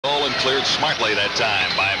cleared smartly that time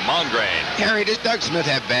by Mongrain. Harry, does Doug Smith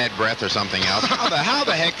have bad breath or something else? How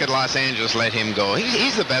the heck could Los Angeles let him go?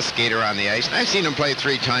 He's the best skater on the ice. And I've seen him play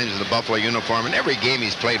 3 times in the Buffalo uniform, and every game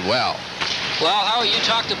he's played well. Well, Howie, you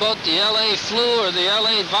talked about the L.A. flu or the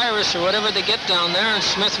L.A. virus or whatever they get down there, and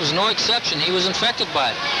Smith was no exception. He was infected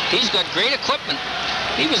by it. He's got great equipment.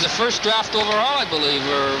 He was the first draft overall, I believe,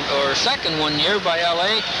 or second one year by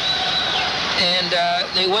L.A., and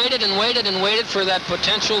they waited and waited and waited for that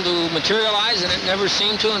potential to materialize, and it never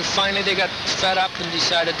seemed to, and finally they got fed up and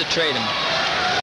decided to trade him.